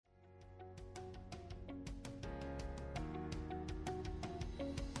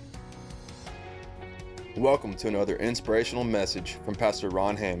Welcome to another inspirational message from Pastor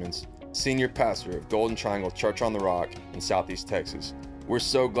Ron Hammonds, Senior Pastor of Golden Triangle Church on the Rock in Southeast Texas. We're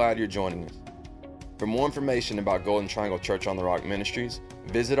so glad you're joining us. For more information about Golden Triangle Church on the Rock Ministries,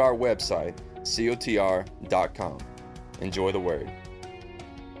 visit our website, cotr.com. Enjoy the Word.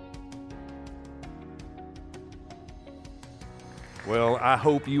 Well, I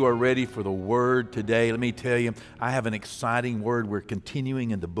hope you are ready for the Word today. Let me tell you, I have an exciting Word. We're continuing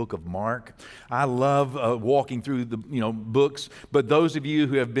in the book of Mark. I love walking through the books, but those of you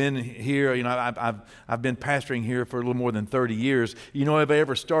who have been here, I've been pastoring here for a little more than 30 years. If I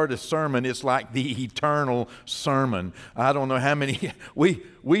ever start a sermon, it's like the eternal sermon. I don't know how many,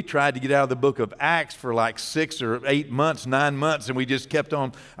 we tried to get out of the book of Acts for like 6 or 8 months, 9 months, and we just kept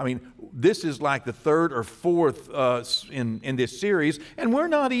on. This is like the third or fourth in this series, and we're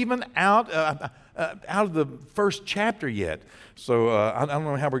not even out of the first chapter yet. So I don't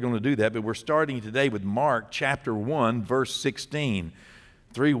know how we're going to do that, but we're starting today with Mark chapter 1, verse 16.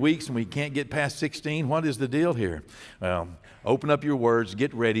 3 weeks and we can't get past 16. What is the deal here? Well, open up your words,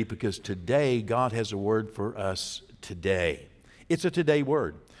 get ready, because today God has a word for us today. It's a today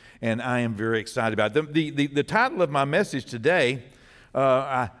word, and I am very excited about it. The title of my message today,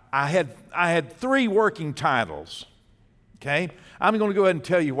 I had 3 working titles. Okay, I'm going to go ahead and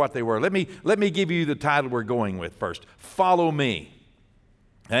tell you what they were. Let me give you the title we're going with first. Follow me.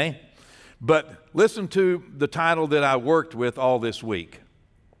 Okay, but listen to the title that I worked with all this week.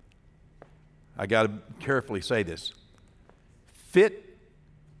 I got to carefully say this: Fit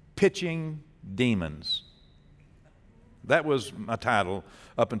Pitching Demons. That was my title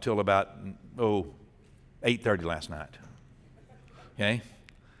up until about 8:30 last night. Okay,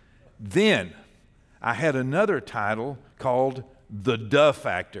 then I had another title called The Duh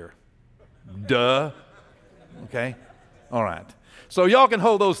Factor. Duh. Okay? All right. So y'all can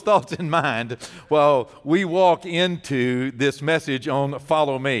hold those thoughts in mind while we walk into this message on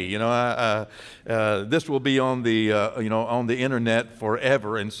Follow Me. This will be on the on the internet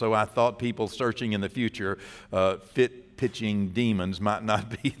forever, and so I thought people searching in the future, fit pitching demons might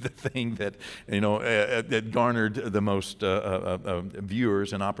not be the thing that that garnered the most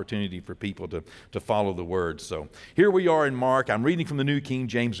viewers and opportunity for people to follow the word. So here we are in Mark. I'm reading from the New King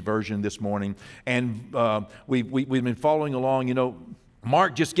James Version this morning, and we've been following along.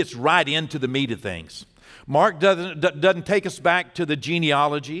 Mark just gets right into the meat of things. Mark doesn't take us back to the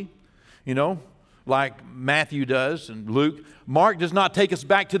genealogy, like Matthew does and Luke. Mark does not take us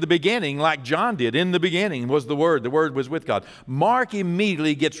back to the beginning like John did. In the beginning was the Word was with God. Mark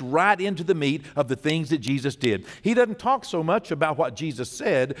immediately gets right into the meat of the things that Jesus did. He doesn't talk so much about what Jesus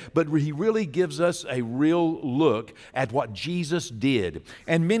said, but he really gives us a real look at what Jesus did.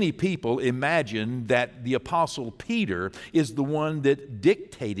 And many people imagine that the Apostle Peter is the one that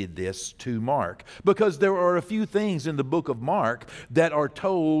dictated this to Mark, because there are a few things in the book of Mark that are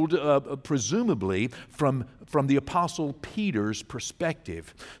told presumably from the Apostle Peter's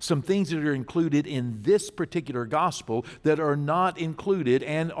perspective. Some things that are included in this particular gospel that are not included,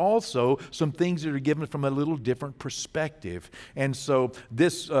 and also some things that are given from a little different perspective. And so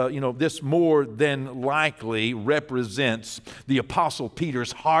this more than likely represents the Apostle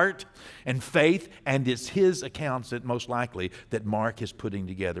Peter's heart and faith, and it's his accounts that most likely that Mark is putting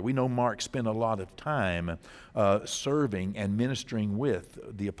together. We know Mark spent a lot of time serving and ministering with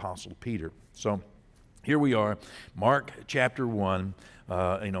the Apostle Peter. So here we are, Mark chapter 1.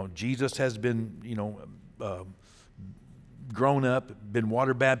 Jesus has been, grown up, been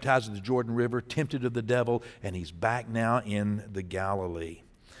water baptized in the Jordan River, tempted of the devil, and he's back now in the Galilee.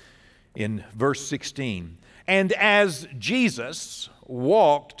 In verse 16, and as Jesus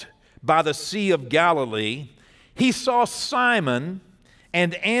walked by the Sea of Galilee, he saw Simon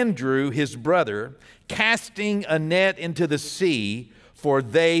and Andrew, his brother, casting a net into the sea, for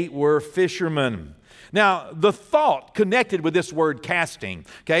they were fishermen. Now, the thought connected with this word casting,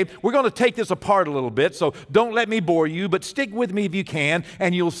 okay, we're going to take this apart a little bit, so don't let me bore you, but stick with me if you can,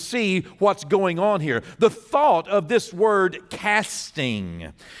 and you'll see what's going on here. The thought of this word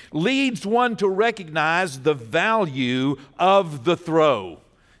casting leads one to recognize the value of the throw.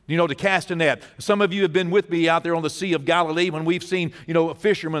 To cast a net. Some of you have been with me out there on the Sea of Galilee when we've seen,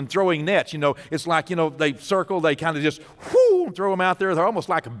 fishermen throwing nets. It's like, they circle, they kind of just throw them out there. They're almost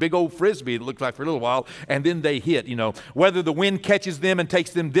like a big old frisbee, it looks like, for a little while, and then they hit. Whether the wind catches them and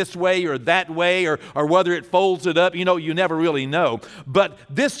takes them this way or that way, or whether it folds it up, you never really know. But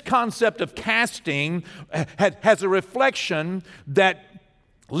this concept of casting has a reflection that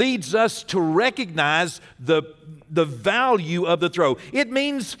leads us to recognize the value of the throw. It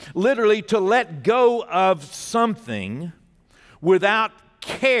means literally to let go of something without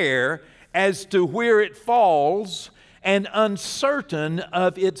care as to where it falls and uncertain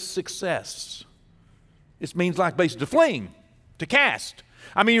of its success. This means like basically to fling, to cast.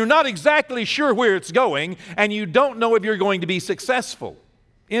 I mean, you're not exactly sure where it's going, and you don't know if you're going to be successful.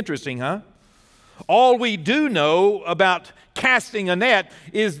 Interesting, huh? All we do know about casting a net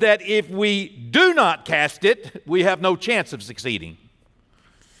is that if we do not cast it, we have no chance of succeeding.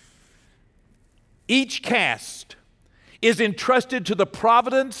 Each cast is entrusted to the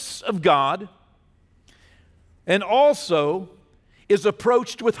providence of God and also is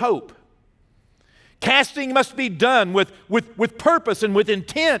approached with hope. Casting must be done with purpose and with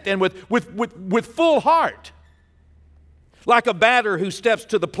intent and with full heart. Like a batter who steps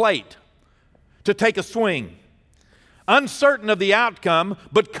to the plate to take a swing, uncertain of the outcome,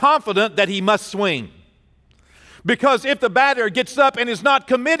 but confident that he must swing. Because if the batter gets up and is not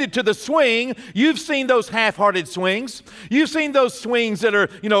committed to the swing, you've seen those half-hearted swings. You've seen those swings that are,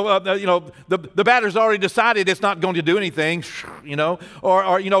 the batter's already decided it's not going to do anything,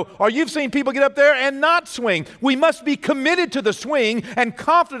 or you've seen people get up there and not swing. We must be committed to the swing and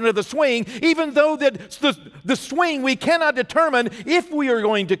confident of the swing, even though that the swing we cannot determine if we are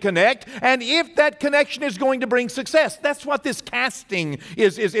going to connect and if that connection is going to bring success. That's what this casting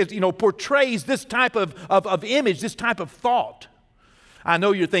is portrays this type of image, this type of thought. I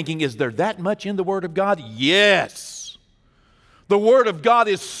know you're thinking, is there that much in the Word of God? Yes. The Word of God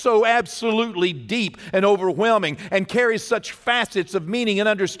is so absolutely deep and overwhelming and carries such facets of meaning and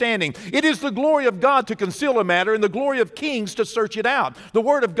understanding. It is the glory of God to conceal a matter and the glory of kings to search it out. The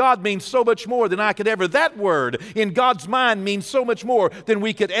Word of God means so much more than I could ever. That word in God's mind means so much more than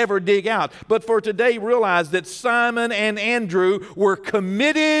we could ever dig out. But for today, realize that Simon and Andrew were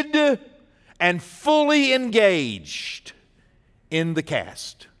committed and fully engaged in the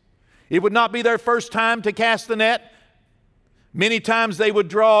cast. It would not be their first time to cast the net. Many times they would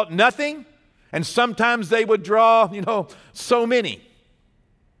draw nothing, and sometimes they would draw, so many.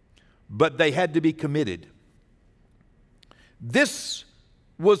 But they had to be committed. This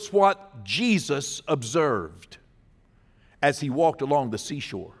was what Jesus observed as he walked along the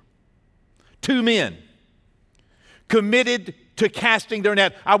seashore. Two men committed to casting their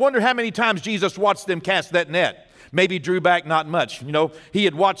net. I wonder how many times Jesus watched them cast that net. Maybe drew back not much. He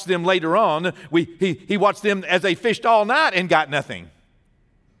had watched them later on. He watched them as they fished all night and got nothing.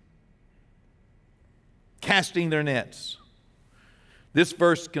 Casting their nets. This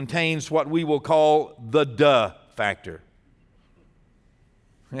verse contains what we will call the duh factor.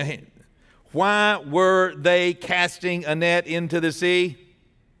 Why were they casting a net into the sea?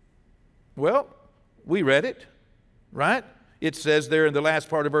 Well, we read it, right? It says there in the last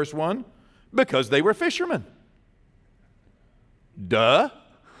part of verse 1, because they were fishermen. Duh.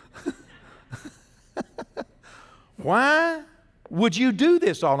 Why would you do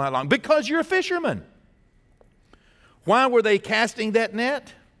this all night long? Because you're a fisherman. Why were they casting that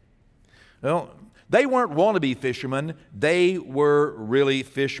net? Well, they weren't wannabe fishermen. They were really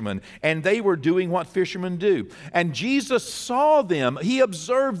fishermen. And they were doing what fishermen do. And Jesus saw them. He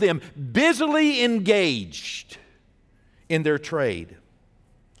observed them busily engaged in their trade.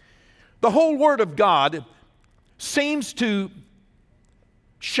 The whole Word of God seems to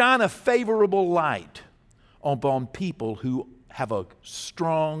shine a favorable light upon people who have a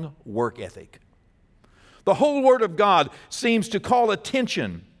strong work ethic. The whole Word of God seems to call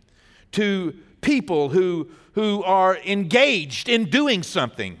attention to people who are engaged in doing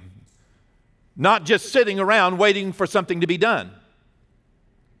something, not just sitting around waiting for something to be done.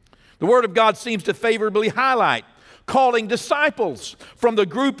 The Word of God seems to favorably highlight calling disciples from the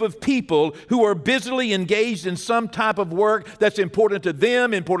group of people who are busily engaged in some type of work that's important to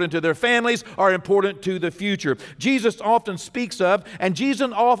them, important to their families, or important to the future. Jesus often speaks of, and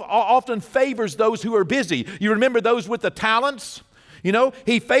Jesus often favors those who are busy. You remember those with the talents?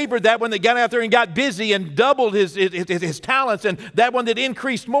 He favored that one that got out there and got busy and doubled his talents, and that one that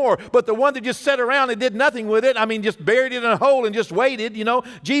increased more. But the one that just sat around and did nothing with it, just buried it in a hole and just waited,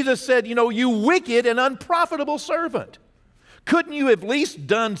 Jesus said, you wicked and unprofitable servant. Couldn't you have at least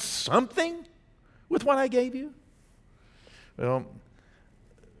done something with what I gave you? Well,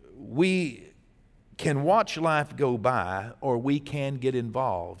 we can watch life go by, or we can get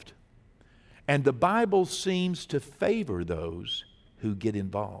involved. And the Bible seems to favor those who get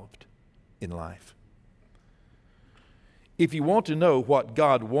involved in life. If you want to know what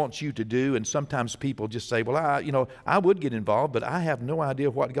God wants you to do, and sometimes people just say, well, I would get involved, but I have no idea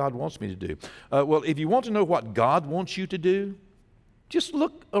what God wants me to do. Well, if you want to know what God wants you to do, just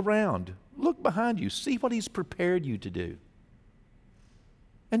look around, look behind you, see what He's prepared you to do,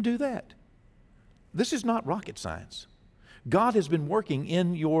 and do that. This is not rocket science. God has been working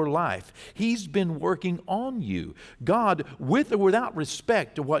in your life. He's been working on you. God, with or without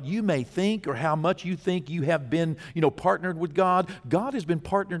respect to what you may think or how much you think you have been, partnered with God, God has been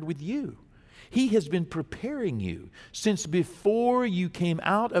partnered with you. He has been preparing you since before you came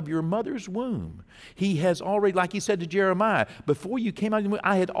out of your mother's womb. He has already, like he said to Jeremiah, before you came out of the womb,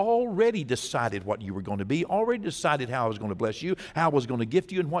 I had already decided what you were going to be, already decided how I was going to bless you, how I was going to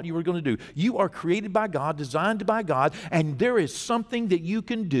gift you, and what you were going to do. You are created by God, designed by God, and there is something that you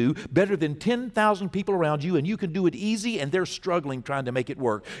can do better than 10,000 people around you, and you can do it easy, and they're struggling trying to make it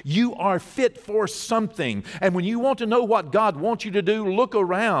work. You are fit for something, and when you want to know what God wants you to do, look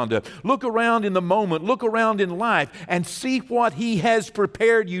around. Look around in the moment, look around in life, and see what He has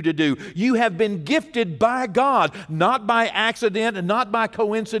prepared you to do. You have been gifted by God, not by accident, and not by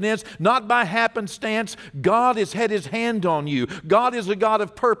coincidence, not by happenstance. God has had His hand on you. God is a God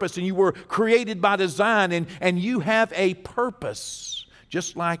of purpose, and you were created by design, and you have a purpose,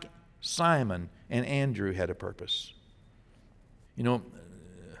 just like Simon and Andrew had a purpose.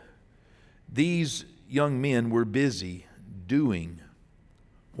 These young men were busy doing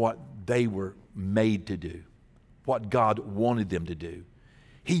what they were made to do, what God wanted them to do.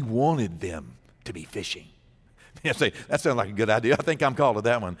 He wanted them to be fishing. You say, that sounds like a good idea. I think I'm called to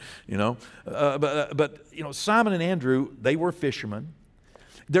that one, But Simon and Andrew, they were fishermen.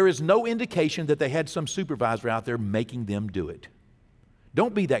 There is no indication that they had some supervisor out there making them do it.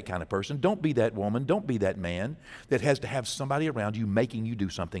 Don't be that kind of person. Don't be that woman. Don't be that man that has to have somebody around you making you do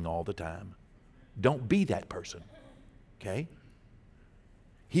something all the time. Don't be that person, okay?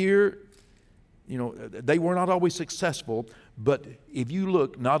 Here, they were not always successful, but if you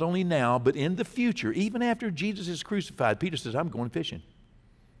look, not only now, but in the future, even after Jesus is crucified, Peter says, I'm going fishing.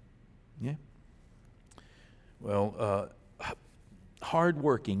 Yeah. Well,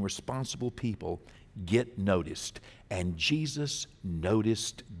 hardworking, responsible people get noticed, and Jesus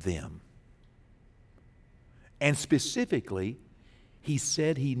noticed them. And specifically, He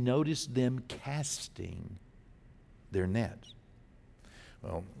said He noticed them casting their nets.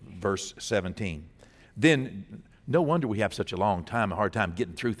 Well, verse 17. Then, no wonder we have such a hard time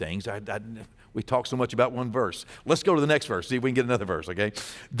getting through things. We talk so much about one verse. Let's go to the next verse, see if we can get another verse, okay?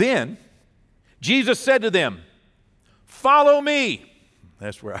 Then, Jesus said to them, follow me.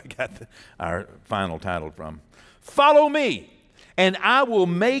 That's where I got our final title from. Follow me, and I will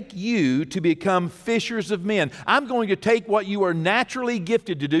make you to become fishers of men. I'm going to take what you are naturally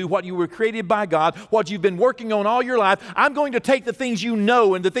gifted to do, what you were created by God, what you've been working on all your life. I'm going to take the things you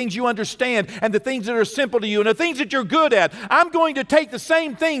know and the things you understand and the things that are simple to you and the things that you're good at. I'm going to take the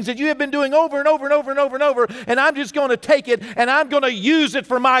same things that you have been doing over and over and over and over and over, and I'm just going to take it and I'm going to use it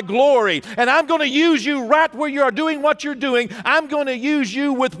for my glory. And I'm going to use you right where you are doing what you're doing. I'm going to use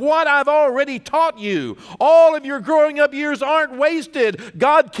you with what I've already taught you. All of your growing up years aren't wasted.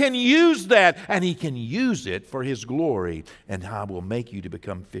 God can use that, and He can use it for His glory, and I will make you to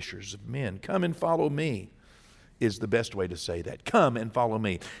become fishers of men. Come and follow me is the best way to say that. Come and follow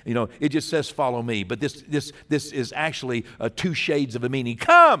me. It just says follow me, but this is actually two shades of a meaning.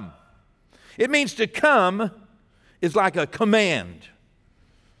 Come! It means to come is like a command.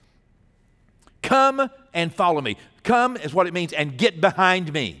 Come and follow me. Come is what it means, and get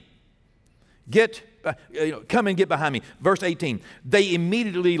behind me. Come and get behind me. Verse 18, they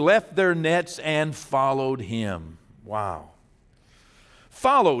immediately left their nets and followed Him. Wow.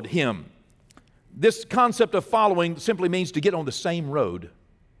 Followed Him. This concept of following simply means to get on the same road.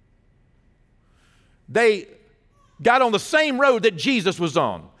 They got on the same road that Jesus was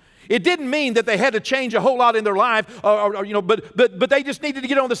on. It didn't mean that they had to change a whole lot in their life, but they just needed to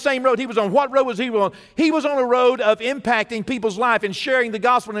get on the same road he was on. What road was he on? He was on a road of impacting people's life and sharing the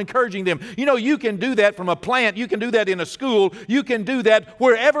gospel and encouraging them. You can do that from a plant. You can do that in a school. You can do that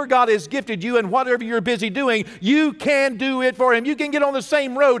wherever God has gifted you, and whatever you're busy doing, you can do it for Him. You can get on the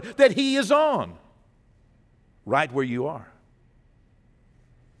same road that He is on, right where you are,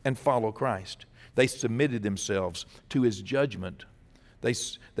 and follow Christ. They submitted themselves to His judgment. They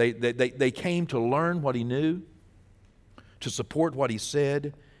came to learn what He knew, to support what He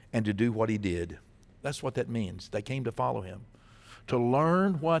said, and to do what He did. That's what that means. They came to follow Him, to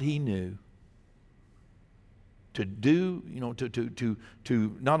learn what He knew, to do,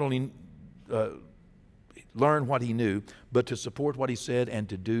 to not only learn what He knew, but to support what He said and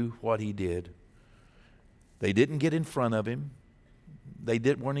to do what He did. They didn't get in front of Him. They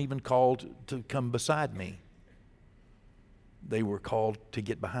weren't even called to come beside me. They were called to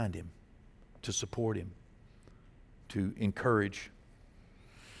get behind Him, to support Him, to encourage.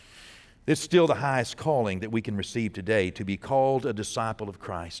 It's still the highest calling that we can receive today, to be called a disciple of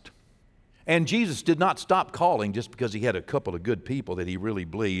Christ. And Jesus did not stop calling just because he had a couple of good people that he really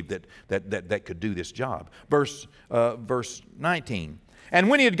believed that could do this job. Verse 19. And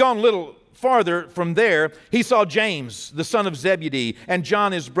when he had gone a little farther from there, he saw James, the son of Zebedee, and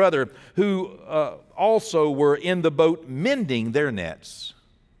John his brother, who also were in the boat mending their nets.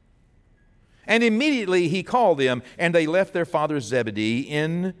 And immediately he called them, and they left their father Zebedee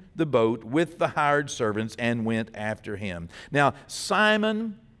in the boat with the hired servants and went after him. Now,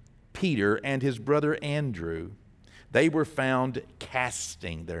 Simon Peter and his brother Andrew, they were found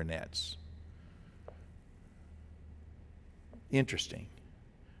casting their nets. Interesting.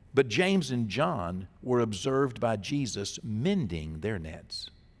 But James and John were observed by Jesus mending their nets.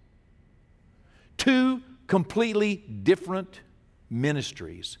 Two completely different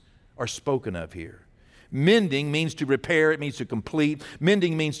ministries are spoken of here. Mending means to repair, it means to complete.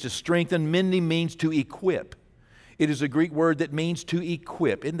 Mending means to strengthen. Mending means to equip. It is a Greek word that means to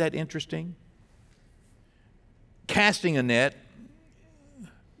equip. Isn't that interesting? Casting a net,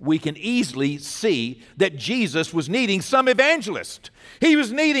 we can easily see that Jesus was needing some evangelist. He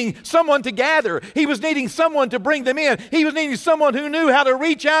was needing someone to gather. He was needing someone to bring them in. He was needing someone who knew how to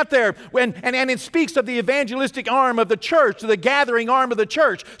reach out there. And it speaks of the evangelistic arm of the church, the gathering arm of the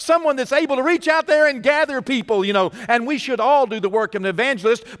church. Someone that's able to reach out there and gather people, And we should all do the work of an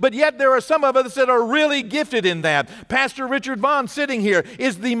evangelist, but yet there are some of us that are really gifted in that. Pastor Richard Vaughn sitting here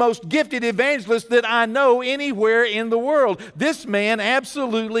is the most gifted evangelist that I know anywhere in the world. This man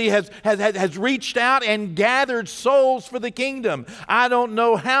absolutely has reached out and gathered souls for the kingdom. I don't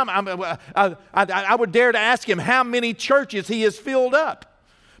know how. I would dare to ask him how many churches he has filled up.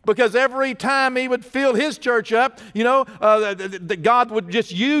 Because every time he would fill his church up, God would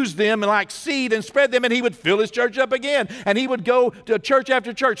just use them like seed and spread them, and he would fill his church up again. And he would go to church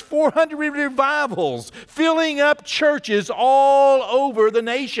after church, 400 revivals, filling up churches all over the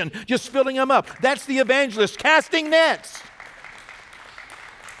nation, just filling them up. That's the evangelist, casting nets.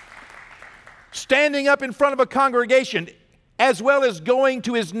 Standing up in front of a congregation, as well as going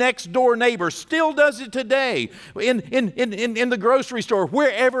to his next door neighbor, still does it today. In the grocery store,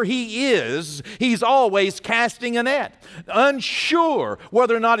 wherever he is, he's always casting a net. Unsure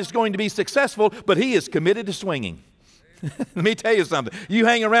whether or not it's going to be successful, but he is committed to swinging. Let me tell you something. You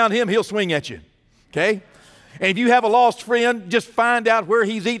hang around him, he'll swing at you. Okay? And if you have a lost friend, just find out where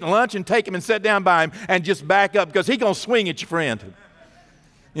he's eating lunch and take him and sit down by him and just back up, because he's going to swing at your friend.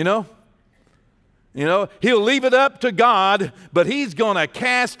 He'll leave it up to God, but he's going to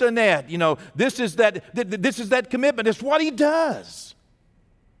cast a net. This is that commitment. It's what he does.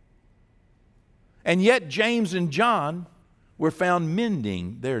 And yet James and John were found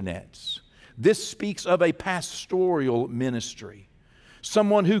mending their nets. This speaks of a pastoral ministry.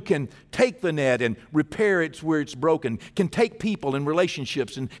 Someone who can take the net and repair it where it's broken, can take people and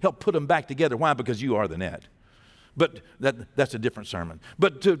relationships and help put them back together. Why? Because you are the net. But that's a different sermon.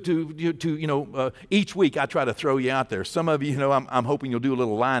 But each week I try to throw you out there. Some of you, I'm hoping you'll do a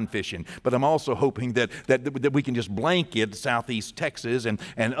little line fishing. But I'm also hoping that we can just blanket Southeast Texas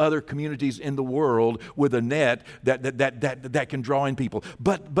and other communities in the world with a net that can draw in people.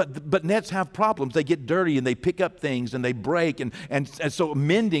 But nets have problems. They get dirty and they pick up things and they break. And so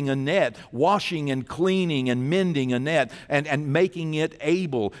mending a net, washing and cleaning and mending a net and making it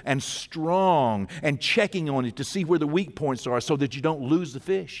able and strong and checking on it to see where the weak points are so that you don't lose the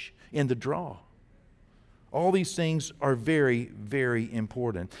fish in the draw. All these things are very, very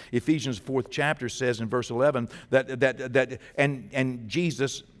important. Ephesians 4th chapter says in verse 11 that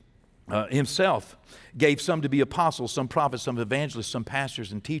Jesus himself gave some to be apostles, some prophets, some evangelists, some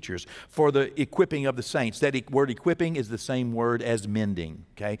pastors and teachers for the equipping of the saints. That word equipping is the same word as mending.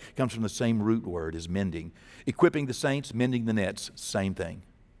 Okay, it comes from the same root word as mending. Equipping the saints, mending the nets, same thing.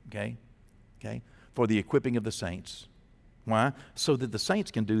 Okay. For the equipping of the saints. Why? So that the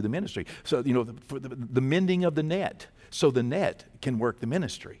saints can do the ministry. So, for the mending of the net, so the net can work the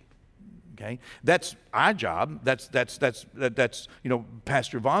ministry. Okay? That's our job. That's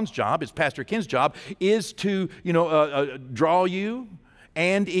Pastor Vaughn's job. It's Pastor Ken's job is to, draw you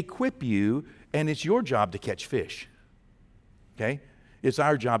and equip you, and it's your job to catch fish. Okay? It's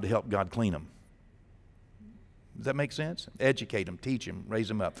our job to help God clean them. Does that make sense? Educate them, teach them, raise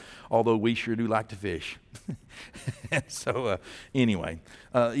them up. Although we sure do like to fish. So anyway,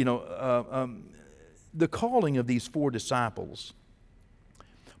 the calling of these 4 disciples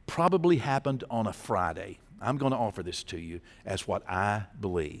probably happened on a Friday. I'm going to offer this to you as what I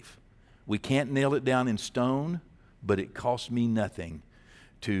believe. We can't nail it down in stone, but it cost me nothing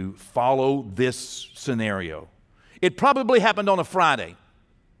to follow this scenario. It probably happened on a Friday.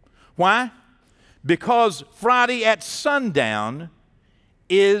 Why? Because Friday at sundown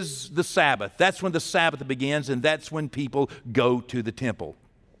is the Sabbath. That's when the Sabbath begins, and that's when people go to the temple.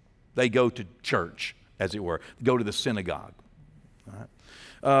 They go to church, as it were, go to the synagogue. All right?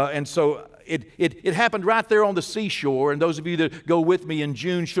 And so it happened right there on the seashore. And those of you that go with me in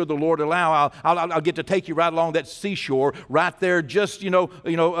June, should the Lord allow, I'll get to take you right along that seashore, right there, just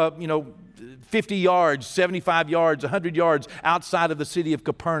 50 yards, 75 yards, 100 yards outside of the city of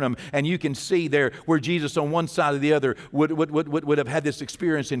Capernaum. And you can see there where Jesus on one side or the other would have had this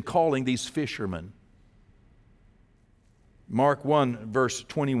experience in calling these fishermen. Mark 1, verse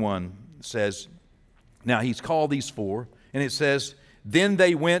 21 says, now he's called these four, and it says, then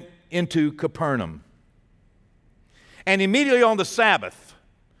they went into Capernaum. And immediately on the Sabbath.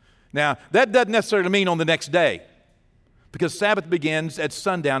 Now, that doesn't necessarily mean on the next day, because Sabbath begins at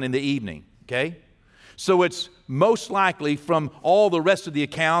sundown in the evening. Okay? So it's most likely, from all the rest of the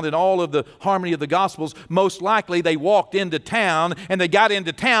account and all of the harmony of the Gospels, most likely they walked into town, and they got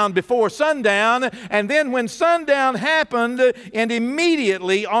into town before sundown. And then when sundown happened, and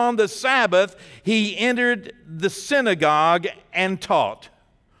immediately on the Sabbath, he entered the synagogue and taught.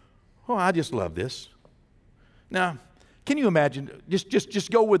 Oh, I just love this. Now, can you imagine?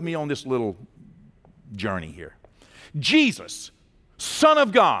 Just go with me on this little journey here. Jesus, Son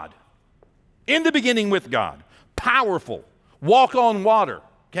of God, in the beginning with God, powerful, walk on water,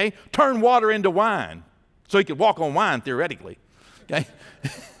 okay? Turn water into wine, so he could walk on wine theoretically, okay?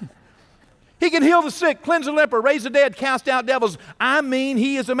 He can heal the sick, cleanse the leper, raise the dead, cast out devils. I mean,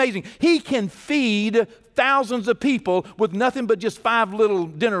 he is amazing. He can feed thousands of people with nothing but just 5 little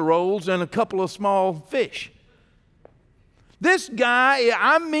dinner rolls and a couple of small fish. This guy,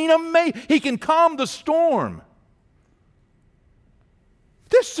 I mean, amazing. He can calm the storm.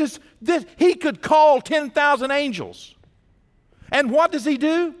 He could call 10,000 angels. And what does he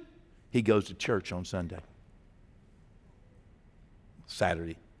do? He goes to church on Sunday.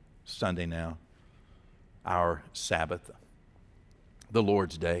 Saturday, Sunday now, our Sabbath, the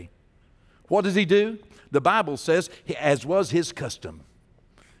Lord's Day. What does he do? The Bible says, as was his custom.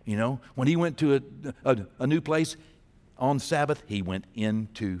 You know, when he went to a new place on Sabbath, he went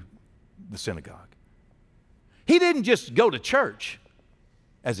into the synagogue. He didn't just go to church,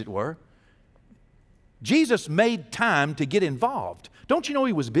 as it were. Jesus made time to get involved. Don't you know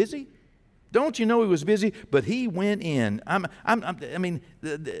he was busy? Don't you know he was busy? But he went in.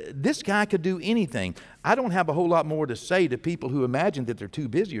 This guy could do anything. I don't have a whole lot more to say to people who imagine that they're too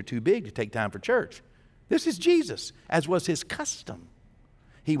busy or too big to take time for church. This is Jesus, as was his custom.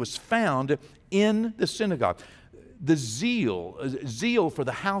 He was found in the synagogue. The zeal for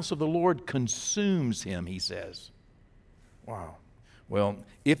the house of the Lord consumes him, he says. Wow. Well,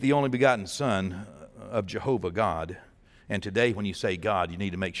 if the only begotten Son of Jehovah God, and today when you say God, you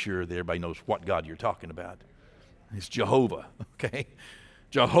need to make sure that everybody knows what God you're talking about. It's Jehovah, okay?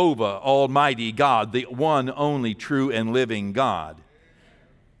 Jehovah, Almighty God, the one only true and living God.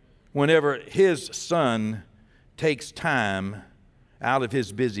 Whenever his Son takes time out of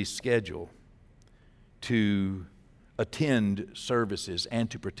his busy schedule to attend services and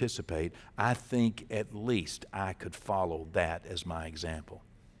to participate, I think at least I could follow that as my example.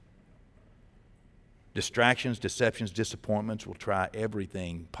 Distractions, deceptions, disappointments will try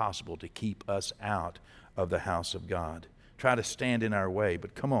everything possible to keep us out of the house of God. Try to stand in our way,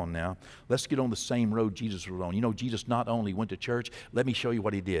 but come on now. Let's get on the same road Jesus was on. You know, Jesus not only went to church, let me show you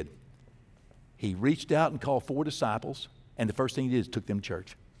what he did. He reached out and called 4 disciples, and the first thing he did is took them to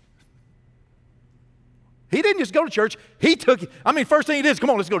church. He didn't just go to church. First thing he did is, come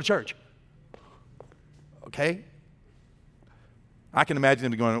on, let's go to church. Okay? I can imagine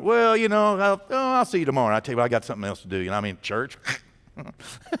him going, well, you know, I'll see you tomorrow. I tell you what, I got something else to do. You know, church.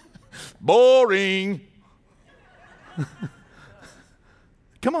 Boring.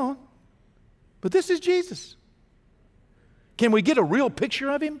 Come on. But this is Jesus. Can we get a real picture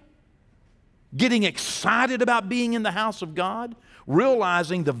of him? Getting excited about being in the house of God,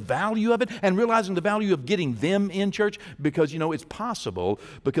 realizing the value of it, and realizing the value of getting them in church, because, you know, it's possible,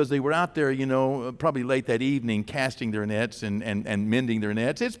 because they were out there, you know, probably late that evening casting their nets and mending their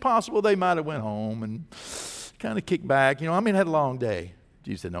nets. It's possible they might have went home and kind of kicked back. You know, had a long day.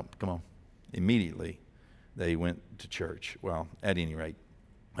 Jesus said, no, come on. Immediately, they went to church. Well, at any rate,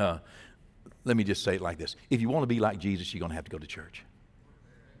 let me just say it like this. If you want to be like Jesus, you're going to have to go to church.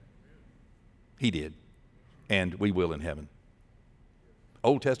 He did, and we will in heaven.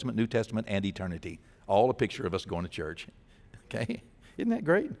 Old Testament, New Testament, and eternity. All a picture of us going to church. Okay? Isn't that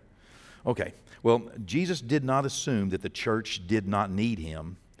great? Okay. Well, Jesus did not assume that the church did not need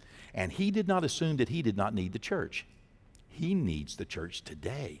him, and he did not assume that he did not need the church. He needs the church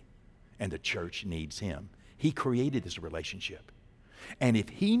today, and the church needs him. He created this relationship. And if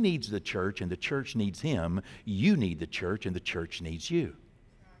he needs the church and the church needs him, you need the church and the church needs you.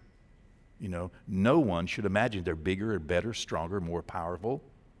 You know, no one should imagine they're bigger or better, stronger, more powerful,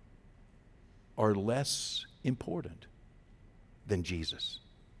 or less important than Jesus.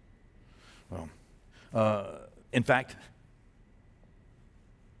 Well, in fact,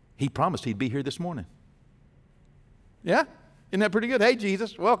 he promised he'd be here this morning. Yeah? Isn't that pretty good? Hey,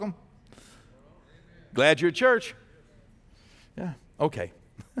 Jesus, welcome. Glad you're at church. Yeah, okay.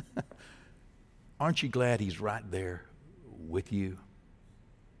 Aren't you glad he's right there with you?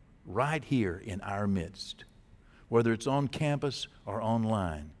 Right here in our midst. Whether it's on campus or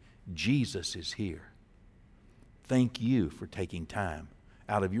online, Jesus is here. Thank you for taking time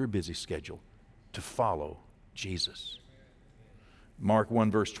out of your busy schedule to follow Jesus. Mark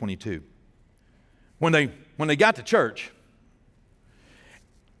 1 verse 22. When they got to church,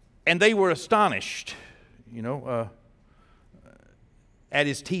 and they were astonished, at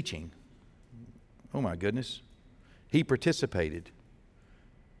his teaching. Oh my goodness. He participated.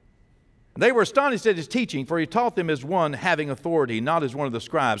 They were astonished at his teaching, for he taught them as one having authority, not as one of the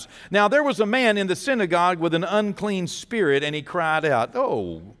scribes. Now there was a man in the synagogue with an unclean spirit, and he cried out,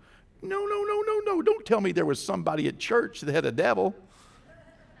 "Oh, no. Don't tell me there was somebody at church that had a devil.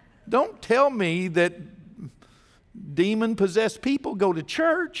 Don't tell me that demon-possessed people go to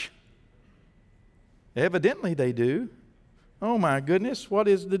church." Evidently they do. Oh my goodness, what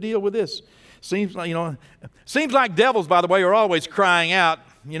is the deal with this? Seems like devils, by the way, are always crying out,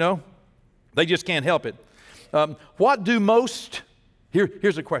 They just can't help it.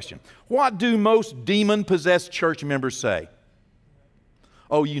 Here's a question. What do most demon-possessed church members say?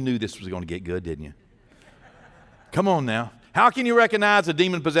 Oh, you knew this was going to get good, didn't you? Come on now. How can you recognize a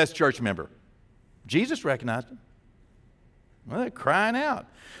demon-possessed church member? Jesus recognized him. Well, they're crying out.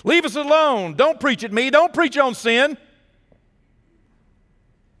 "Leave us alone. Don't preach at me. Don't preach on sin."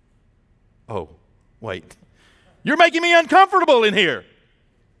 Oh, wait. You're making me uncomfortable in here.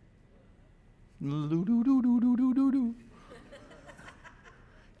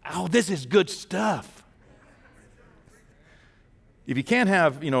 Oh, this is good stuff. If you can't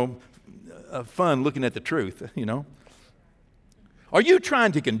have, fun looking at the truth, Are you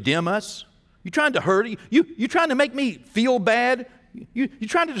trying to condemn us? You trying to hurt? You trying to make me feel bad? You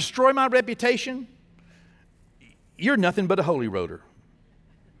trying to destroy my reputation? You're nothing but a holy roller.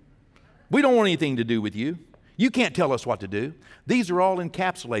 We don't want anything to do with you. You can't tell us what to do. These are all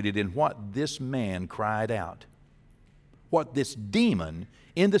encapsulated in what this man cried out. What this demon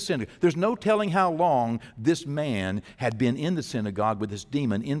in the synagogue. There's no telling how long this man had been in the synagogue with this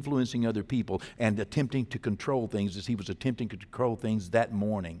demon influencing other people and attempting to control things as he was attempting to control things that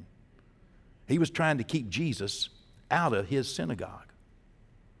morning. He was trying to keep Jesus out of his synagogue,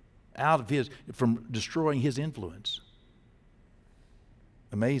 from destroying his influence.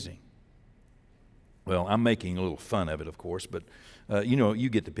 Amazing. Well, I'm making a little fun of it, of course, but you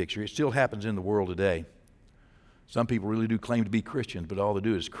get the picture. It still happens in the world today. Some people really do claim to be Christians, but all they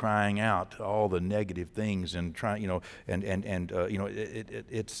do is crying out all the negative things and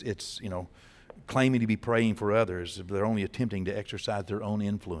it's claiming to be praying for others. But they're only attempting to exercise their own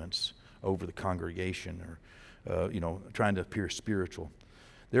influence over the congregation, or trying to appear spiritual.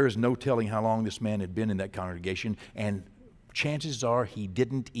 There is no telling how long this man had been in that congregation, and chances are he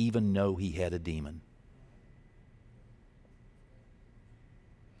didn't even know he had a demon.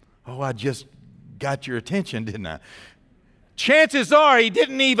 Oh, I just got your attention, didn't I? Chances are he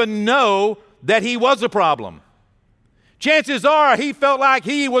didn't even know that he was a problem. Chances are he felt like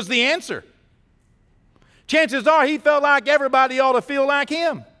he was the answer. Chances are he felt like everybody ought to feel like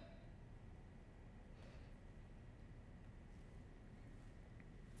him.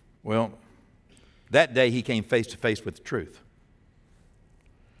 Well, that day he came face to face with the truth.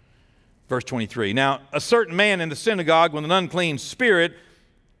 Verse 23. Now, a certain man in the synagogue with an unclean spirit,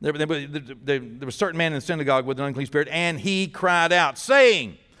 there was a certain man in the synagogue with an unclean spirit, and he cried out,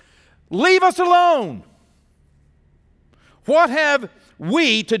 saying, "Leave us alone. What have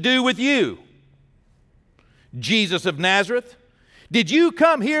we to do with you, Jesus of Nazareth? Did you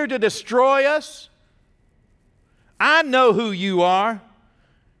come here to destroy us? I know who you are.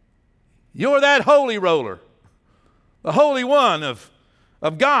 You're that holy roller, the Holy One of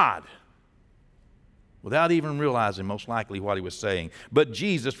God." Without even realizing, most likely, what he was saying. But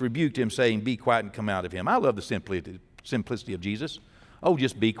Jesus rebuked him, saying, "Be quiet and come out of him." I love the simplicity of Jesus. Oh,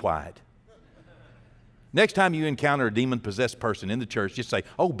 just be quiet. Next time you encounter a demon-possessed person in the church, just say,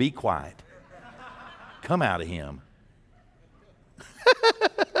 "Oh, be quiet. Come out of him."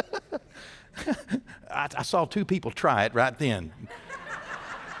 I saw two people try it right then.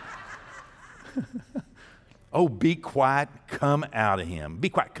 Oh, be quiet, come out of him. Be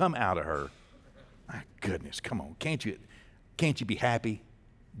quiet, come out of her. My goodness, come on. Can't you be happy?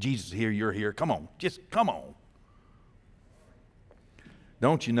 Jesus is here, you're here. Come on, just come on.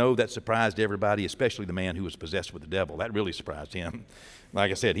 Don't you know that surprised everybody, especially the man who was possessed with the devil? That really surprised him.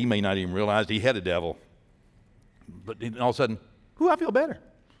 Like I said, he may not even realize he had a devil. But all of a sudden, I feel better.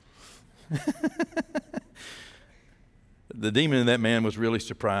 The demon in that man was really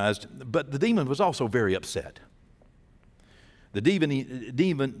surprised, but the demon was also very upset. The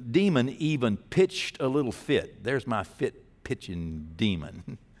demon even pitched a little fit. There's my fit-pitching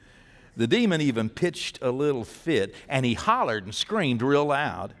demon. The demon even pitched a little fit, and he hollered and screamed real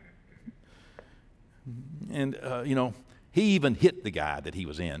loud. And, he even hit the guy that he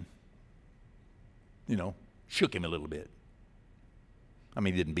was in. Shook him a little bit. I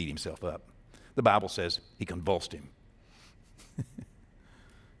mean, he didn't beat himself up. The Bible says he convulsed him.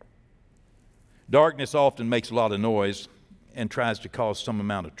 Darkness often makes a lot of noise and tries to cause some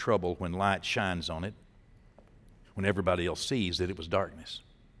amount of trouble when light shines on it, when everybody else sees that it was darkness.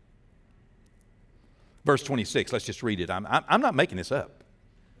 Verse 26, let's just read it. I'm not making this up,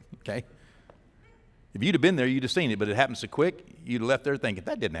 okay? If you'd have been there, you'd have seen it, but it happened so quick, you'd have left there thinking,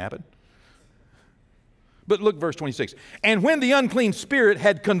 that didn't happen. But look, verse 26. And when the unclean spirit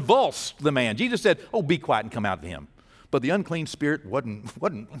had convulsed the man, Jesus said, oh, be quiet and come out of him. But the unclean spirit wasn't.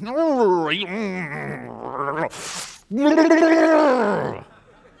 Bing!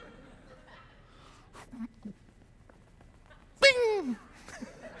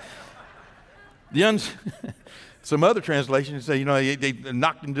 Some other translations say, they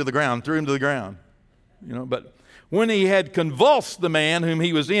knocked him to the ground, threw him to the ground. But when he had convulsed the man whom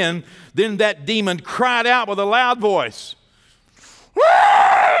he was in, then that demon cried out with a loud voice.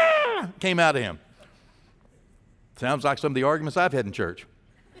 Came out of him. Sounds like some of the arguments I've had in church.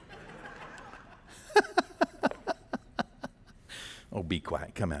 Oh, be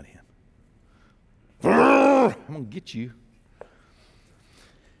quiet. Come out of him. I'm going to get you.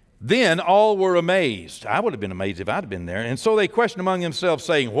 Then all were amazed. I would have been amazed if I'd been there. And so they questioned among themselves,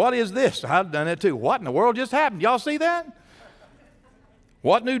 saying, what is this? I've done that too. What in the world just happened? Y'all see that?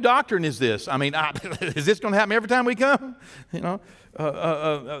 What new doctrine is this? I mean, is this going to happen every time we come?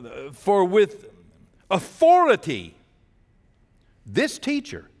 For with authority, this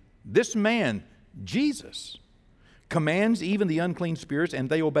teacher, this man, Jesus, commands even the unclean spirits, and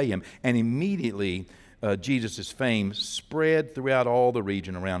they obey him. And immediately Jesus' fame spread throughout all the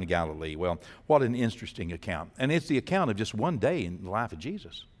region around Galilee. Well, what an interesting account. And it's the account of just one day in the life of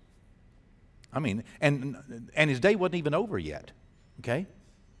Jesus. I mean, and his day wasn't even over yet, okay?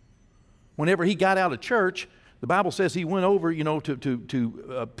 Whenever he got out of church, the Bible says he went over,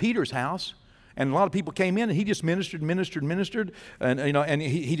 to Peter's house, and a lot of people came in, and he just ministered, and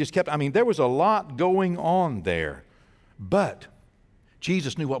he just kept, there was a lot going on there. But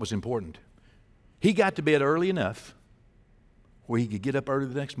Jesus knew what was important. He got to bed early enough where he could get up early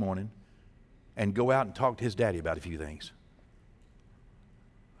the next morning and go out and talk to his daddy about a few things.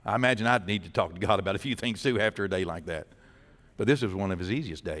 I imagine I'd need to talk to God about a few things too after a day like that. But this was one of his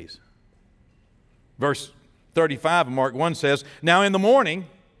easiest days. Verse 35 of Mark 1 says, now in the morning,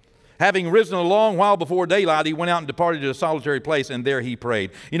 having risen a long while before daylight, he went out and departed to a solitary place, and there he prayed.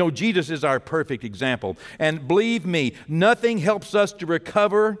 Jesus is our perfect example. And believe me, nothing helps us to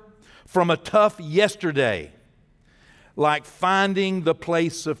recover from a tough yesterday like finding the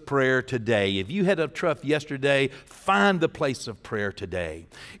place of prayer today. If you had a tough yesterday, find the place of prayer today.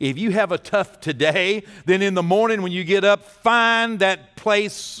 If you have a tough today, then in the morning when you get up, find that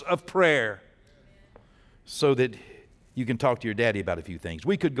place of prayer so that you can talk to your daddy about a few things.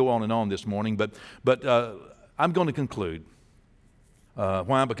 We could go on and on this morning, but I'm going to conclude.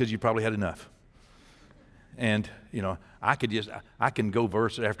 Why? Because you probably had enough. And, I can go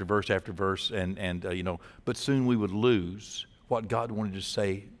verse after verse after verse, but soon we would lose what God wanted to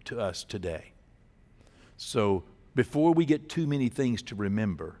say to us today. So before we get too many things to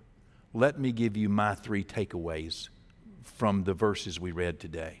remember, let me give you my 3 takeaways from the verses we read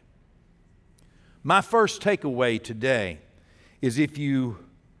today. My first takeaway today is if you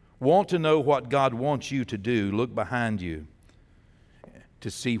want to know what God wants you to do, look behind you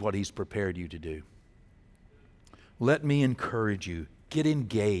to see what He's prepared you to do. Let me encourage you, get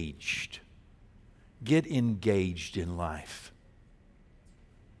engaged. Get engaged in life.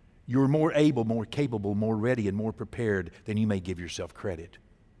 You're more able, more capable, more ready, and more prepared than you may give yourself credit.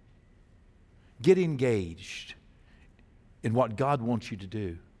 Get engaged in what God wants you to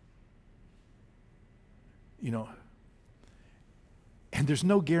do. And there's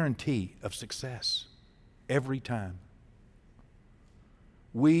no guarantee of success every time.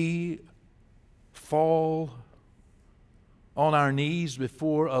 We fall on our knees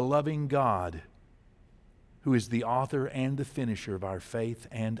before a loving God who is the author and the finisher of our faith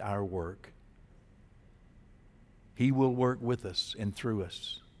and our work. He will work with us and through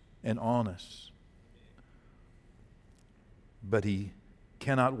us and on us. But He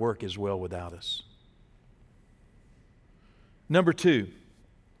cannot work as well without us. Number 2,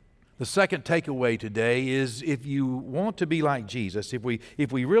 the second takeaway today is if you want to be like Jesus, if we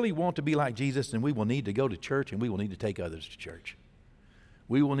really want to be like Jesus, then we will need to go to church and we will need to take others to church.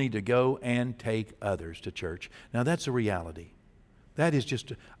 We will need to go and take others to church. Now that's a reality. That is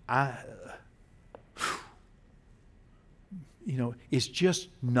just, it's just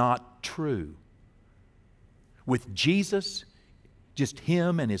not true. With Jesus, just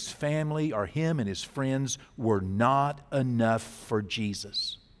Him and His family or Him and His friends were not enough for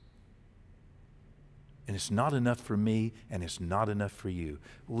Jesus. And it's not enough for me, and it's not enough for you.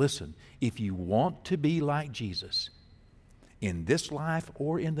 Listen, if you want to be like Jesus, in this life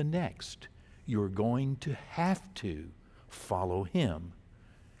or in the next, you're going to have to follow Him.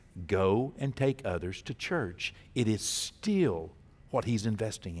 Go and take others to church. It is still what He's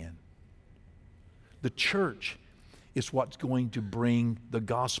investing in. The church is what's going to bring the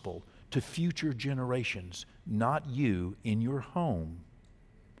gospel to future generations, not you in your home,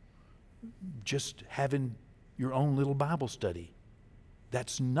 just having your own little Bible study.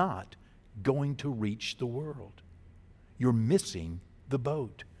 That's not going to reach the world. You're missing the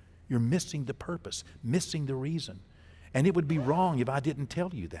boat. You're missing the purpose, missing the reason. And it would be wrong if I didn't tell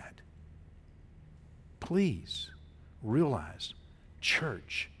you that. Please realize,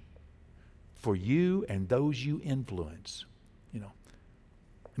 church, for you and those you influence,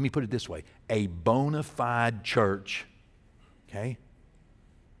 let me put it this way, a bona fide church, okay?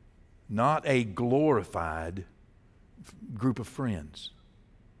 Not a glorified group of friends,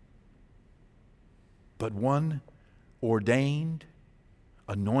 but one ordained,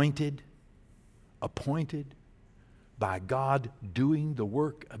 anointed, appointed by God, doing the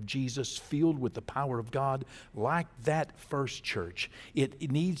work of Jesus, filled with the power of God, like that first church.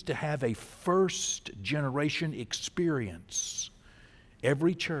 It needs to have a first generation experience.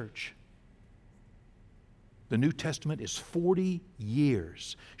 Every church. The New Testament is 40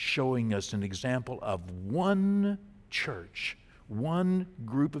 years showing us an example of one church, one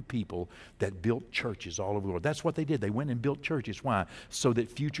group of people that built churches all over the world. That's what they did. They went and built churches. Why? So that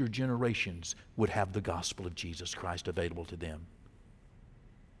future generations would have the gospel of Jesus Christ available to them.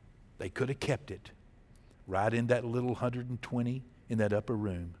 They could have kept it right in that little 120 in that upper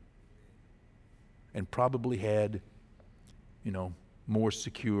room and probably had, more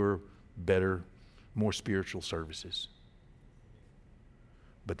secure, better, more spiritual services.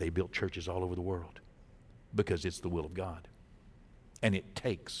 But they built churches all over the world because it's the will of God. And it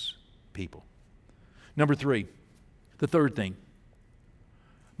takes people. Number 3, the third thing.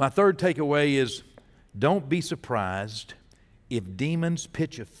 My third takeaway is don't be surprised if demons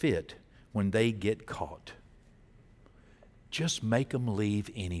pitch a fit when they get caught. Just make them leave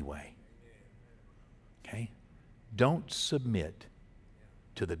anyway. Okay? Don't submit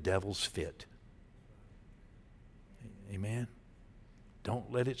to the devil's fit. Amen?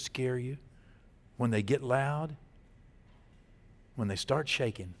 Don't let it scare you. When they get loud, when they start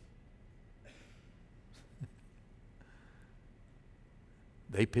shaking,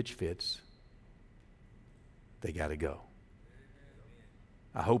 they pitch fits. They got to go.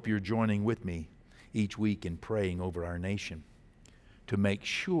 I hope you're joining with me each week in praying over our nation to make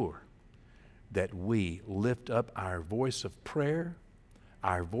sure that we lift up our voice of prayer,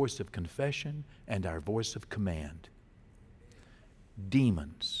 our voice of confession, and our voice of command.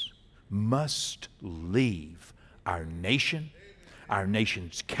 Demons must leave our nation, our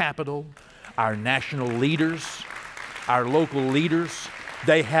nation's capital, our national leaders, our local leaders.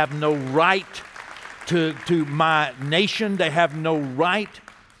 They have no right to my nation. They have no right.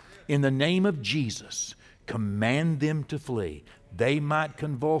 In the name of Jesus, command them to flee. They might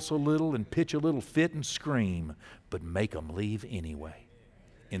convulse a little and pitch a little fit and scream, but make them leave anyway.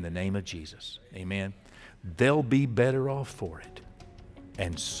 In the name of Jesus. Amen. They'll be better off for it.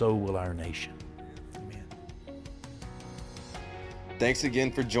 And so will our nation. Amen. Thanks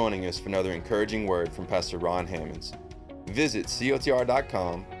again for joining us for another encouraging word from Pastor Ron Hammonds. Visit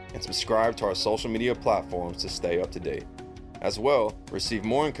cotr.com and subscribe to our social media platforms to stay up to date. As well, receive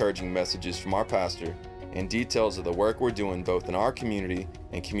more encouraging messages from our pastor and details of the work we're doing both in our community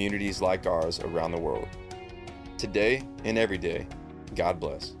and communities like ours around the world. Today and every day, God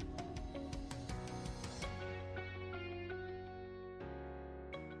bless.